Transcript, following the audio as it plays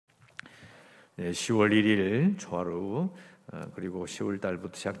10월 1일 초하루 그리고 10월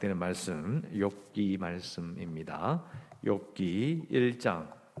달부터 시작되는 말씀 욥기 말씀입니다. 욥기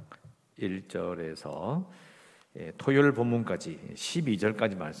 1장 1절에서 토요일 본문까지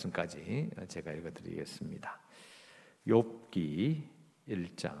 12절까지 말씀까지 제가 읽어드리겠습니다. 욥기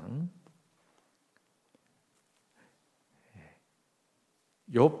 1장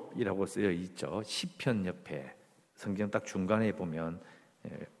욥이라고 쓰여 있죠. 시편 옆에 성경 딱 중간에 보면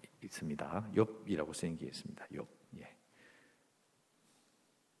있습니다. 욥이라고 쓰인 게 있습니다. 욥.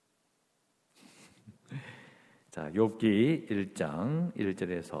 자, 욥기 1장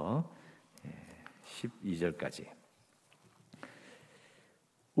 1절에서 12절까지.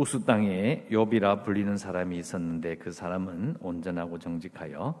 우스 땅에 욥이라 불리는 사람이 있었는데 그 사람은 온전하고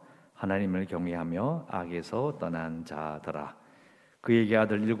정직하여 하나님을 경외하며 악에서 떠난 자더라. 그에게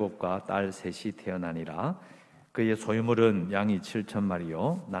아들 7과 딸 3이 태어나니라. 그의 소유물은 양이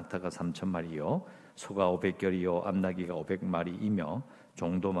 7,000마리요 낙타가 3,000마리요 소가 500결이요 암나귀가 500마리이며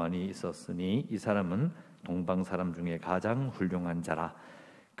종도 많이 있었으니 이 사람은 동방 사람 중에 가장 훌륭한 자라.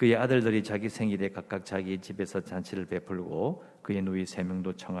 그의 아들들이 자기 생일에 각각 자기 집에서 잔치를 베풀고 그의 누이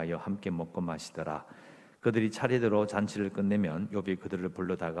 3명도 청하여 함께 먹고 마시더라. 그들이 차례대로 잔치를 끝내면 욥이 그들을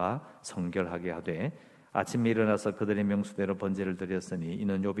불러다가 성결하게 하되 아침에 일어나서 그들의 명수대로 번제를 드렸으니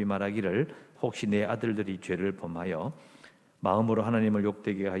이는 욥이 말하기를 혹시 내 아들들이 죄를 범하여 마음으로 하나님을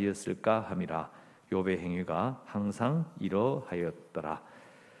욕되게 하였을까 함이라. 욥의 행위가 항상 이러하였더라.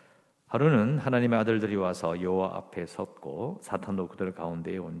 하루는 하나님의 아들들이 와서 여호와 앞에 섰고 사탄도 그들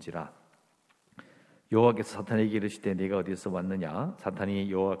가운데에 온지라. 여호와께서 사탄에게 이르시되 네가 어디서 왔느냐.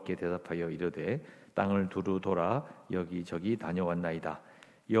 사탄이 여호와께 대답하여 이르되 땅을 두루 돌아 여기저기 다녀왔나이다.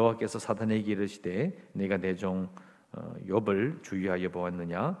 여호와께서 사탄에게 이르시되 네가 내 종 욥을 주의하여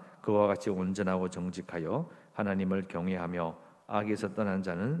보았느냐. 그와 같이 온전하고 정직하여 하나님을 경외하며 악에서 떠난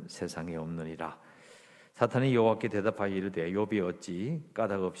자는 세상에 없느니라. 사탄이 여호와께 대답하여 이르되 욥이 어찌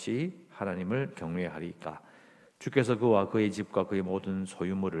까닭없이 하나님을 경외하리까. 주께서 그와 그의 집과 그의 모든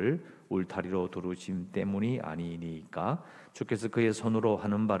소유물을 울타리로 두르심 때문이 아니니까. 주께서 그의 손으로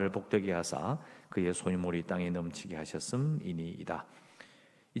하는 바를 복되게 하사 그의 소유물이 땅에 넘치게 하셨음이니이다.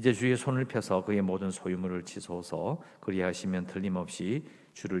 이제 주의 손을 펴서 그의 모든 소유물을 치소서. 그리하시면 틀림없이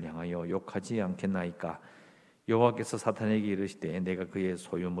주를 향하여 욕하지 않겠나이까. 여호와께서 사탄에게 이르시되 내가 그의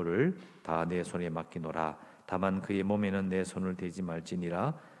소유물을 다 내 손에 맡기노라. 다만 그의 몸에는 내 손을 대지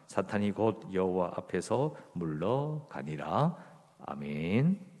말지니라. 사탄이 곧 여호와 앞에서 물러가니라.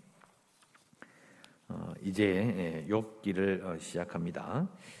 아멘. 이제 욥기를 시작합니다.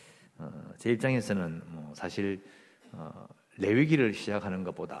 제 입장에서는 사실 레위기를 시작하는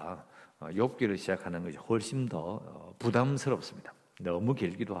것보다 욥기를 시작하는 것이 훨씬 더 부담스럽습니다. 너무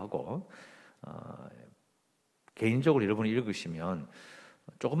길기도 하고 개인적으로 여러분이 읽으시면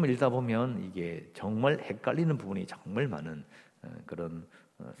조금만 읽다 보면 이게 정말 헷갈리는 부분이 정말 많은 그런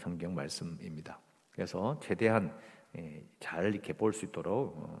성경 말씀입니다. 그래서 최대한 잘 이렇게 볼 수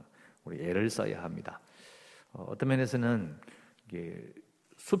있도록 우리 애를 써야 합니다. 어떤 면에서는 이게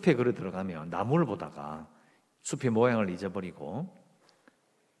숲에 걸어 들어가면 나무를 보다가 숲의 모양을 잊어버리고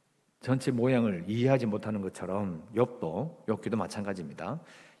전체 모양을 이해하지 못하는 것처럼 욥기도 마찬가지입니다.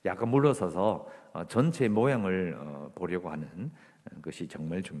 약간 물러서서 전체 모양을 보려고 하는 것이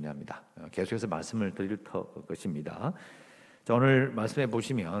정말 중요합니다. 계속해서 말씀을 드릴 것입니다. 자, 오늘 말씀해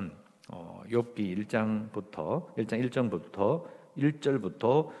보시면 욥기 1장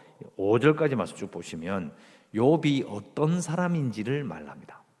 1절부터 5절까지 말씀 쭉 보시면 욥이 어떤 사람인지를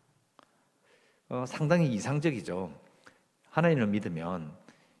말합니다. 상당히 이상적이죠. 하나님을 믿으면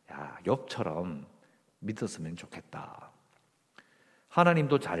욥처럼 믿었으면 좋겠다.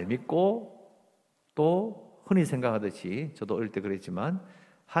 하나님도 잘 믿고 또 흔히 생각하듯이 저도 어릴 때 그랬지만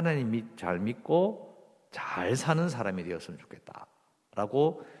하나님이 잘 믿고 잘 사는 사람이 되었으면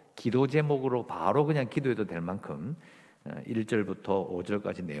좋겠다라고 기도 제목으로 바로 그냥 기도해도 될 만큼 1절부터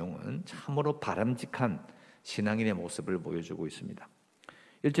 5절까지 내용은 참으로 바람직한 신앙인의 모습을 보여주고 있습니다.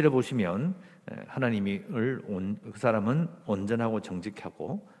 1절에 보시면 그 사람은 온전하고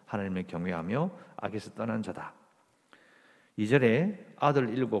정직하고 하나님을 경외하며 악에서 떠난 자다. 2절에 아들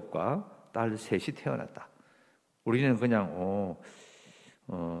 7과 딸 3이 태어났다. 우리는 그냥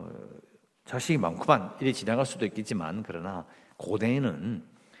자식이 많구만 이렇게 지나갈 수도 있겠지만 그러나 고대에는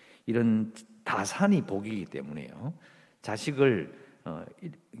이런 다산이 복이기 때문에요. 자식을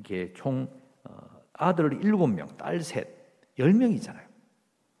이렇게 총 아들 7명, 딸 3, 10명이잖아요.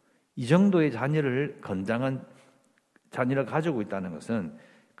 이 정도의 자녀를 건장한 자녀를 가지고 있다는 것은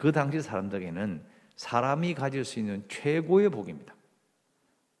그 당시 사람들에게는 사람이 가질 수 있는 최고의 복입니다.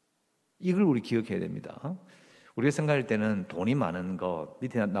 이걸 우리 기억해야 됩니다. 우리가 생각할 때는 돈이 많은 것,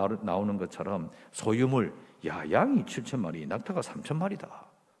 밑에 나오는 것처럼 소유물, 양이 7,000마리, 낙타가 3,000마리다.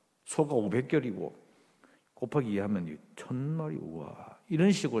 소가 500결이고 곱하기 2하면 1,000마리, 우와.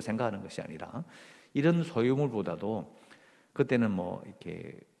 이런 식으로 생각하는 것이 아니라 이런 소유물보다도 그때는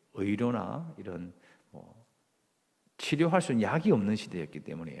이렇게 의료나 이런 치료할 수 있는 약이 없는 시대였기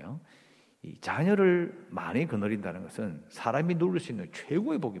때문에요. 이 자녀를 많이 거느린다는 것은 사람이 누릴 수 있는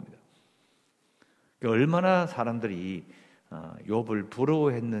최고의 복입니다. 얼마나 사람들이 욥을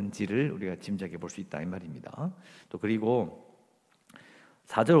부러워했는지를 우리가 짐작해 볼 수 있다 이 말입니다. 또 그리고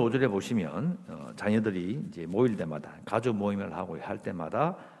 4절 5절에 보시면 자녀들이 이제 모일 때마다 가족 모임을 하고 할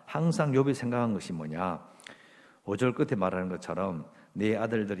때마다 항상 욥이 생각한 것이 뭐냐? 5절 끝에 말하는 것처럼 내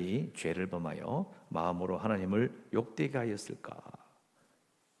아들들이 죄를 범하여 마음으로 하나님을 욕되게 하였을까?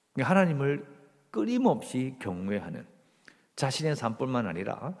 하나님을 끊임없이 경외하는 자신의 삶뿐만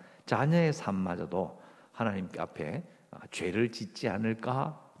아니라 자녀의 삶마저도 하나님 앞에 죄를 짓지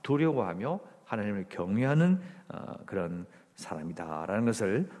않을까 두려워하며 하나님을 경외하는 그런 사람이다라는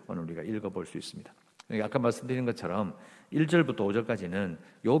것을 오늘 우리가 읽어볼 수 있습니다. 아까 말씀드린 것처럼 1절부터 5절까지는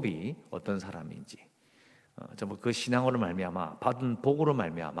욥이 어떤 사람인지 전부 그 신앙으로 말미암아 받은 복으로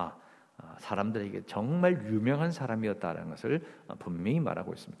말미암아 사람들에게 정말 유명한 사람이었다는 것을 분명히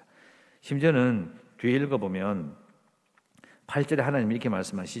말하고 있습니다. 심지어는 뒤에 읽어보면 8절에 하나님이 이렇게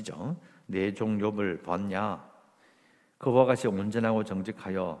말씀하시죠. 내 종 욥을 봤냐? 그와 같이 온전하고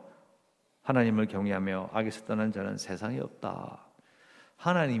정직하여 하나님을 경외하며 악에서 떠난 자는 세상에 없다.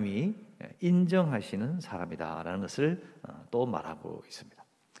 하나님이 인정하시는 사람이다라는 것을 또 말하고 있습니다.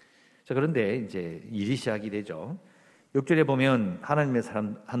 자, 그런데 이제 일이 시작이 되죠. 6절에 보면 하나님의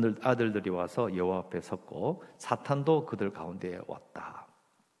아들들이 와서 여호와 앞에 섰고 사탄도 그들 가운데에 왔다.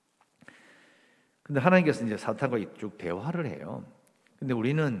 근데 하나님께서 이제 사탄과 쭉 대화를 해요. 근데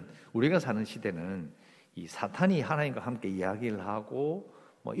우리가 사는 시대는 이 사탄이 하나님과 함께 이야기를 하고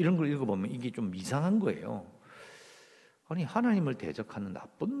이런 걸 읽어보면 이게 좀 이상한 거예요. 아니, 하나님을 대적하는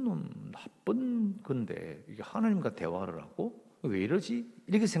나쁜 건데 이게 하나님과 대화를 하고 왜 이러지?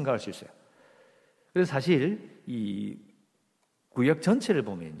 이렇게 생각할 수 있어요. 그래서 사실 이 구약 전체를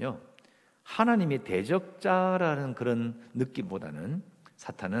보면요, 하나님의 대적자라는 그런 느낌보다는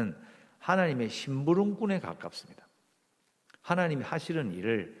사탄은 하나님의 심부름꾼에 가깝습니다. 하나님이 하시는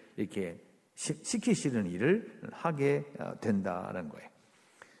일을 이렇게 시키시는 일을 하게 된다는 거예요.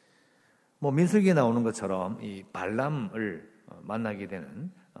 민수기에 나오는 것처럼 이 발람을 만나게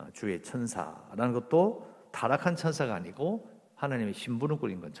되는 주의 천사라는 것도 타락한 천사가 아니고 하나님의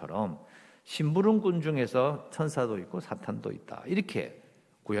심부름꾼인 것처럼 심부름꾼 중에서 천사도 있고 사탄도 있다. 이렇게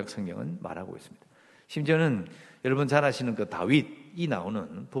구약 성경은 말하고 있습니다. 심지어는 여러분 잘 아시는 그 다윗이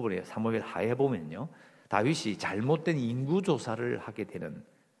나오는 부분에 사무엘 하에 보면요, 다윗이 잘못된 인구조사를 하게 되는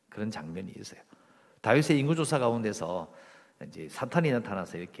그런 장면이 있어요. 다윗의 인구조사 가운데서 이제 사탄이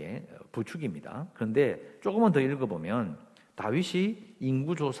나타나서 이렇게 부축입니다. 그런데 조금만 더 읽어보면 다윗이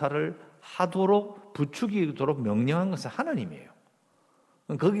인구조사를 하도록 부추기도록 명령한 것은 하나님이에요.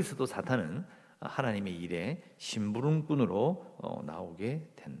 거기서도 사탄은 하나님의 일에 심부름꾼으로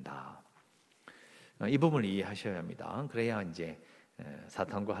나오게 된다. 이 부분을 이해하셔야 합니다. 그래야 이제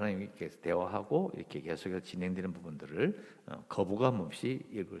사탄과 하나님께 대화하고 이렇게 계속해서 진행되는 부분들을 거부감 없이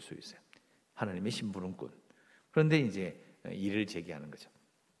읽을 수 있어요. 하나님의 심부름꾼. 그런데 이제 일을 제기하는 거죠.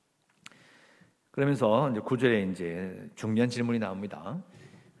 그러면서 이제 9절에 이제 중요한 질문이 나옵니다.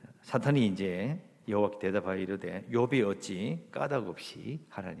 사탄이 이제 여호와께 대답하여 이르되 욥이 어찌 까닭 없이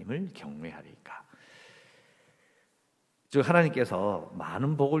하나님을 경외하리까? 즉 하나님께서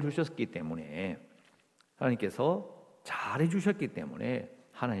많은 복을 주셨기 때문에, 하나님께서 잘해 주셨기 때문에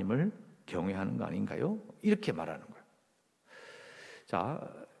하나님을 경외하는 거 아닌가요? 이렇게 말하는 거예요. 자,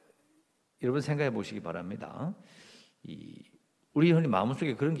 여러분 생각해 보시기 바랍니다. 우리 흔히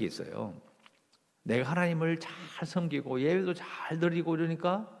마음속에 그런 게 있어요. 내가 하나님을 잘 섬기고 예배도 잘 드리고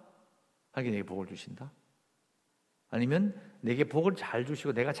이러니까 하나님께 내게 복을 주신다. 아니면 내게 복을 잘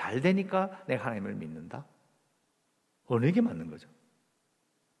주시고 내가 잘 되니까 내가 하나님을 믿는다. 어느 게 맞는 거죠?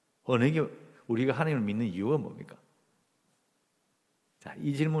 어느 게 우리가 하나님을 믿는 이유가 뭡니까? 자,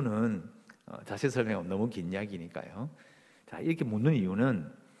 이 질문은 자세 설명은 너무 긴 이야기니까요. 자, 이렇게 묻는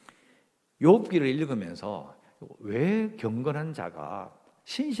이유는 욥기를 읽으면서 왜 경건한 자가,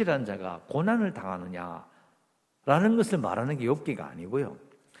 신실한 자가 고난을 당하느냐라는 것을 말하는 게 욥기가 아니고요.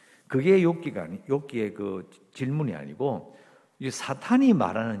 그게 욥기의 그 질문이 아니고 사탄이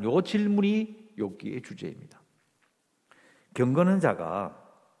말하는 요 질문이 욥기의 주제입니다. 경건한 자가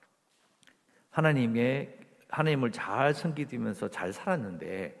하나님을 잘 섬기면서 잘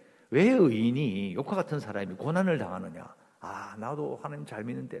살았는데 왜 의인이 욥과 같은 사람이 고난을 당하느냐? 나도 하나님 잘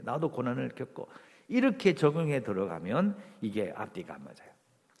믿는데 나도 고난을 겪고, 이렇게 적용해 들어가면 이게 앞뒤가 안 맞아요.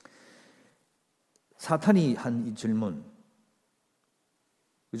 사탄이 한 이 질문,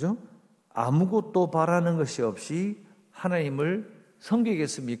 그죠? 아무것도 바라는 것이 없이 하나님을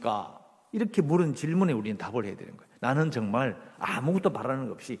섬기겠습니까? 이렇게 물은 질문에 우리는 답을 해야 되는 거예요. 나는 정말 아무것도 바라는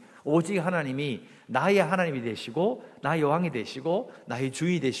것 없이 오직 하나님이 나의 하나님이 되시고 나의 왕이 되시고 나의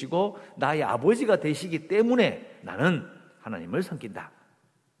주인이 되시고 나의 아버지가 되시기 때문에 나는 하나님을 섬긴다.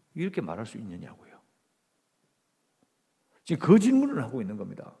 이렇게 말할 수 있느냐고요. 지금 그 질문을 하고 있는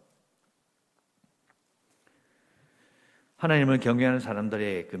겁니다. 하나님을 경외하는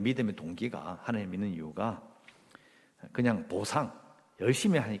사람들의 그 믿음의 동기가, 하나님 믿는 이유가 그냥 보상,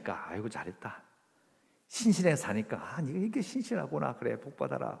 열심히 하니까 아이고 잘했다, 신실하게 사니까 네가 이렇게 신실하구나, 그래 복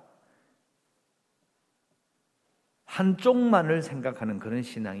받아라, 한쪽만을 생각하는 그런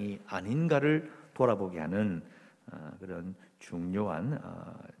신앙이 아닌가를 돌아보게 하는 그런 중요한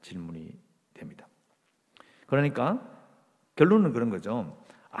질문이 됩니다. 그러니까 결론은 그런 거죠.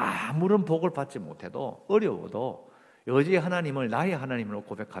 아무런 복을 받지 못해도, 어려워도 여지의 하나님을 나의 하나님으로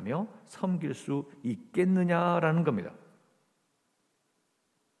고백하며 섬길 수 있겠느냐라는 겁니다.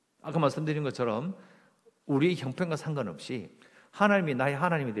 아까 말씀드린 것처럼 우리의 형편과 상관없이 하나님이 나의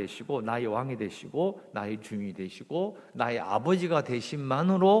하나님이 되시고 나의 왕이 되시고 나의 주인이 되시고 나의 아버지가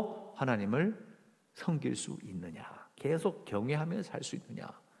되심만으로 하나님을 섬길 수 있느냐, 계속 경외하며 살 수 있느냐,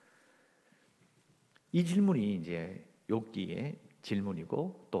 이 질문이 이제 욥기의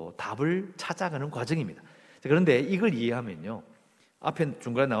질문이고 또 답을 찾아가는 과정입니다. 그런데 이걸 이해하면요, 앞에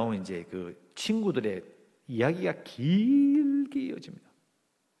중간에 나오는 이제 그 친구들의 이야기가 길게 이어집니다.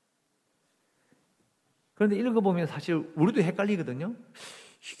 그런데 읽어보면 사실 우리도 헷갈리거든요.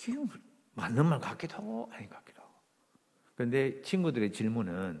 이게 맞는 말 같기도 하고 아닌 것 같기도 하고. 그런데 친구들의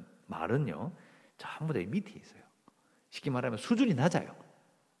질문은, 말은요, 전부 다 밑에 있어요. 쉽게 말하면 수준이 낮아요.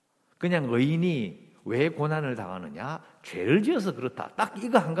 그냥 의인이 왜 고난을 당하느냐, 죄를 지어서 그렇다, 딱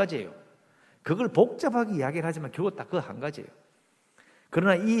이거 한 가지예요. 그걸 복잡하게 이야기를 하지만 결국 딱 그거 한 가지예요.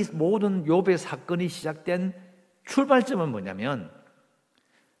 그러나 이 모든 욥의 사건이 시작된 출발점은 뭐냐면,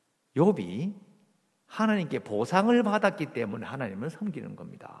 욥이 하나님께 보상을 받았기 때문에 하나님을 섬기는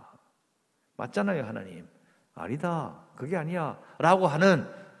겁니다. 맞잖아요, 하나님. 아니다, 그게 아니야 라고 하는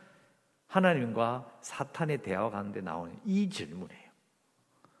하나님과 사탄의 대화 가운데 나오는 이 질문이에요.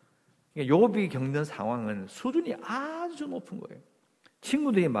 그러니까 욥이 겪는 상황은 수준이 아주 높은 거예요.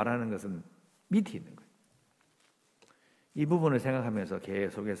 친구들이 말하는 것은 밑에 있는 거예요. 이 부분을 생각하면서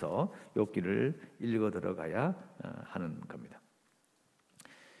계속해서 욥기를 읽어 들어가야 하는 겁니다.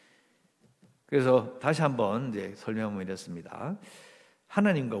 그래서 다시 한번 이제 설명을 드렸습니다.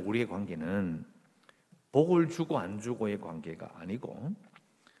 하나님과 우리의 관계는 복을 주고 안 주고의 관계가 아니고,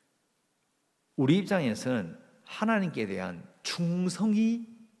 우리 입장에서는 하나님께 대한 충성이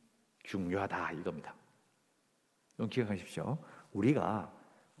중요하다 이겁니다. 이건 기억하십시오. 우리가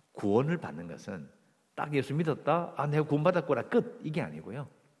구원을 받는 것은 딱 예수 믿었다, 내가 구원받았구나, 끝, 이게 아니고요.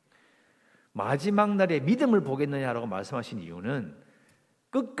 마지막 날에 믿음을 보겠느냐라고 말씀하신 이유는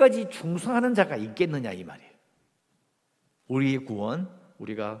끝까지 충성하는 자가 있겠느냐 이 말이에요. 우리의 구원,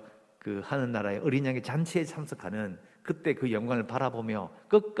 우리가 그 하는 나라의 어린 양의 잔치에 참석하는 그때 그 영광을 바라보며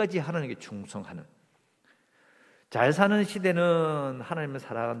끝까지 하나님께 충성하는, 잘 사는 시대는 하나님을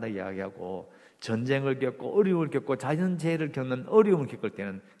사랑한다 이야기하고 전쟁을 겪고 어려움을 겪고 자연재해를 겪는 어려움을 겪을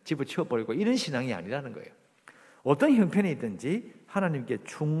때는 집어치워버리고 이런 신앙이 아니라는 거예요. 어떤 형편이 있든지 하나님께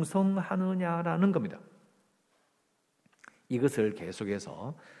충성하느냐라는 겁니다. 이것을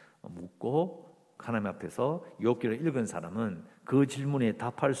계속해서 묻고 하나님 앞에서 욥기를 읽은 사람은 그 질문에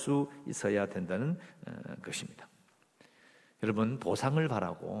답할 수 있어야 된다는 것입니다. 여러분, 보상을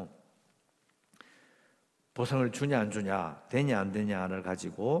바라고 보상을 주냐 안 주냐, 되냐 안 되냐를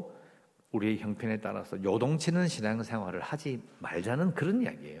가지고 우리의 형편에 따라서 요동치는 신앙생활을 하지 말자는 그런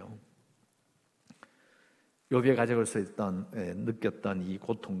이야기예요. 욥이 가져갈 수 있던, 느꼈던 이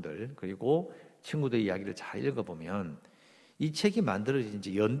고통들, 그리고 친구들의 이야기를 잘 읽어보면 이 책이 만들어진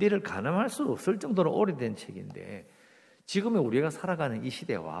지 연대를 가늠할 수 없을 정도로 오래된 책인데, 지금의 우리가 살아가는 이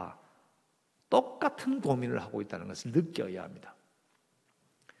시대와 똑같은 고민을 하고 있다는 것을 느껴야 합니다.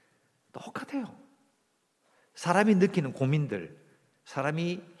 똑같아요. 사람이 느끼는 고민들,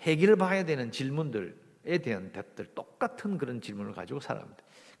 사람이 해결을 봐야 되는 질문들에 대한 답들, 똑같은 그런 질문을 가지고 살아갑니다.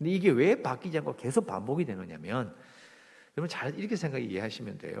 근데 이게 왜 바뀌지 않고 계속 반복이 되느냐면, 여러분 잘 이렇게 생각해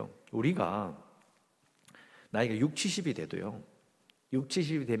이해하시면 돼요. 우리가 나이가 60, 70이 돼도요, 60,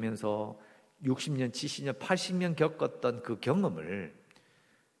 70이 되면서 60년, 70년, 80년 겪었던 그 경험을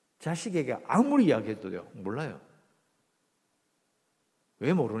자식에게 아무리 이야기해도요, 몰라요.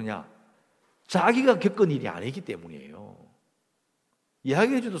 왜 모르느냐? 자기가 겪은 일이 아니기 때문이에요.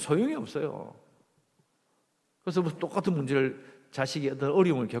 이야기해줘도 소용이 없어요. 그래서 무슨 똑같은 문제를 자식이 어떤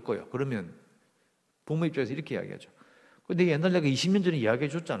어려움을 겪어요. 그러면 부모 입장에서 이렇게 이야기하죠. 근데 옛날 내가 20년 전에 이야기해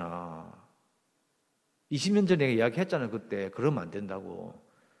줬잖아. 20년 전에 내가 이야기했잖아. 그때 그러면 안 된다고.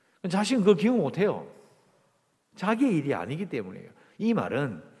 자식은 그걸 기억 못해요. 자기의 일이 아니기 때문이에요. 이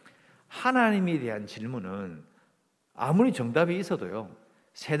말은 하나님에 대한 질문은 아무리 정답이 있어도요,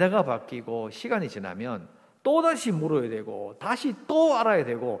 세대가 바뀌고 시간이 지나면 또다시 물어야 되고 다시 또 알아야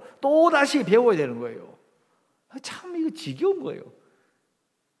되고 또다시 배워야 되는 거예요. 참 이거 지겨운 거예요.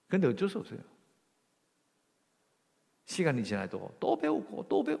 그런데 어쩔 수 없어요. 시간이 지나도 또 배우고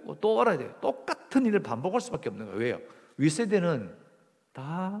또 배우고 또 알아야 돼요. 똑같은 일을 반복할 수밖에 없는 거예요. 왜요? 윗세대는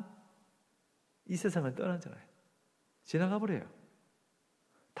다 이 세상을 떠나잖아요. 지나가 버려요.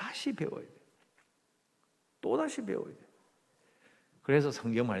 다시 배워야 돼요. 또다시 배워야 돼요. 그래서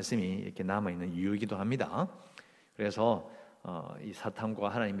성경 말씀이 이렇게 남아있는 이유이기도 합니다. 그래서 이 사탄과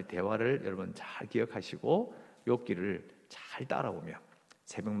하나님의 대화를 여러분 잘 기억하시고 욥기를 잘 따라오며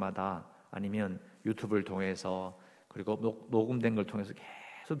새벽마다 아니면 유튜브를 통해서 그리고 녹음된 걸 통해서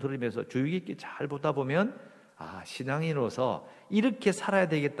계속 들으면서 주의 깊게 잘 보다 보면 신앙인으로서 이렇게 살아야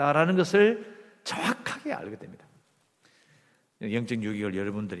되겠다라는 것을 정확하게 알게 됩니다. 영적 유익을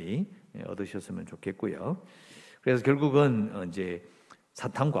여러분들이 얻으셨으면 좋겠고요. 그래서 결국은 이제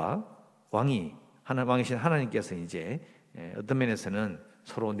사탄과 왕이신 하나님께서 이제 어떤 면에서는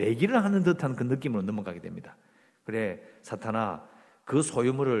서로 내기를 하는 듯한 그 느낌으로 넘어가게 됩니다. 그래, 사탄아, 그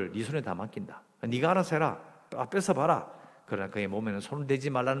소유물을 네 손에 다 맡긴다. 네가 알아서 해라. 뺏어 봐라. 그러나 그의 몸에는 손을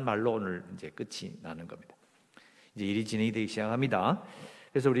대지 말라는 말로 오늘 이제 끝이 나는 겁니다. 이제 일이 진행이 되기 시작합니다.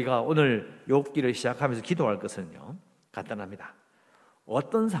 그래서 우리가 오늘 욥기를 시작하면서 기도할 것은요, 간단합니다.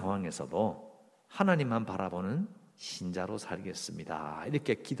 어떤 상황에서도 하나님만 바라보는 신자로 살겠습니다.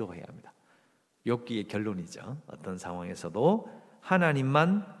 이렇게 기도해야 합니다. 욥기의 결론이죠. 어떤 상황에서도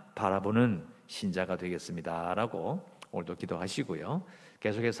하나님만 바라보는 신자가 되겠습니다. 라고 오늘도 기도하시고요.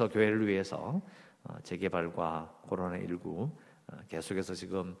 계속해서 교회를 위해서 재개발과 코로나19 계속해서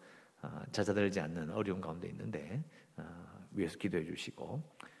지금 잦아들지 않는 어려운 가운데 있는데 위해서 기도해 주시고,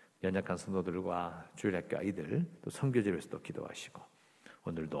 연약한 성도들과 주일학교 아이들 또 선교집에서도 기도하시고,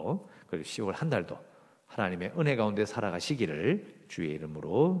 오늘도 그리고 10월 한 달도 하나님의 은혜 가운데 살아가시기를 주의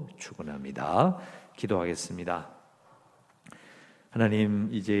이름으로 축원합니다. 기도하겠습니다. 하나님,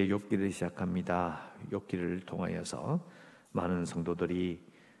 이제 욥기를 시작합니다. 욥기를 통하여서 많은 성도들이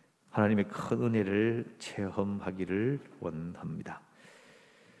하나님의 큰 은혜를 체험하기를 원합니다.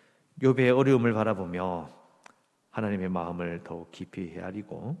 욥의 어려움을 바라보며 하나님의 마음을 더욱 깊이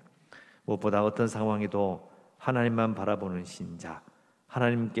헤아리고, 무엇보다 어떤 상황에도 하나님만 바라보는 신자,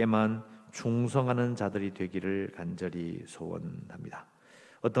 하나님께만 충성하는 자들이 되기를 간절히 소원합니다.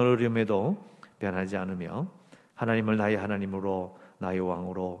 어떤 어려움에도 변하지 않으며 하나님을 나의 하나님으로, 나의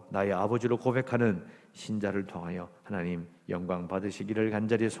왕으로, 나의 아버지로 고백하는 신자를 통하여 하나님 영광 받으시기를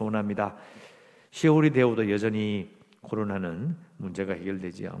간절히 소원합니다. 10월이 되어도 여전히 코로나는 문제가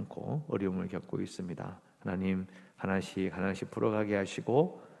해결되지 않고 어려움을 겪고 있습니다. 하나님 하나씩 풀어가게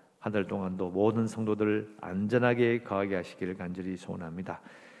하시고 한 달 동안도 모든 성도들 안전하게 거하게 하시기를 간절히 소원합니다.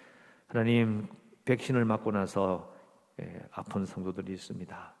 하나님, 백신을 맞고 나서 아픈 성도들이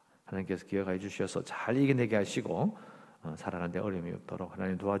있습니다. 하나님께서 기억해 주셔서 잘 이겨내게 하시고 살아가는 데 어려움이 없도록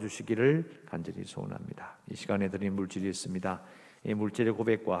하나님 도와주시기를 간절히 소원합니다. 이 시간에 드린 물질이 있습니다. 이 물질의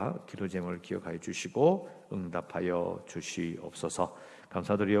고백과 기도 제목을 기억하여 주시고 응답하여 주시옵소서.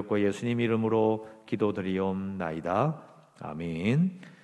 감사드리옵고 예수님 이름으로 기도드리옵나이다. 아멘.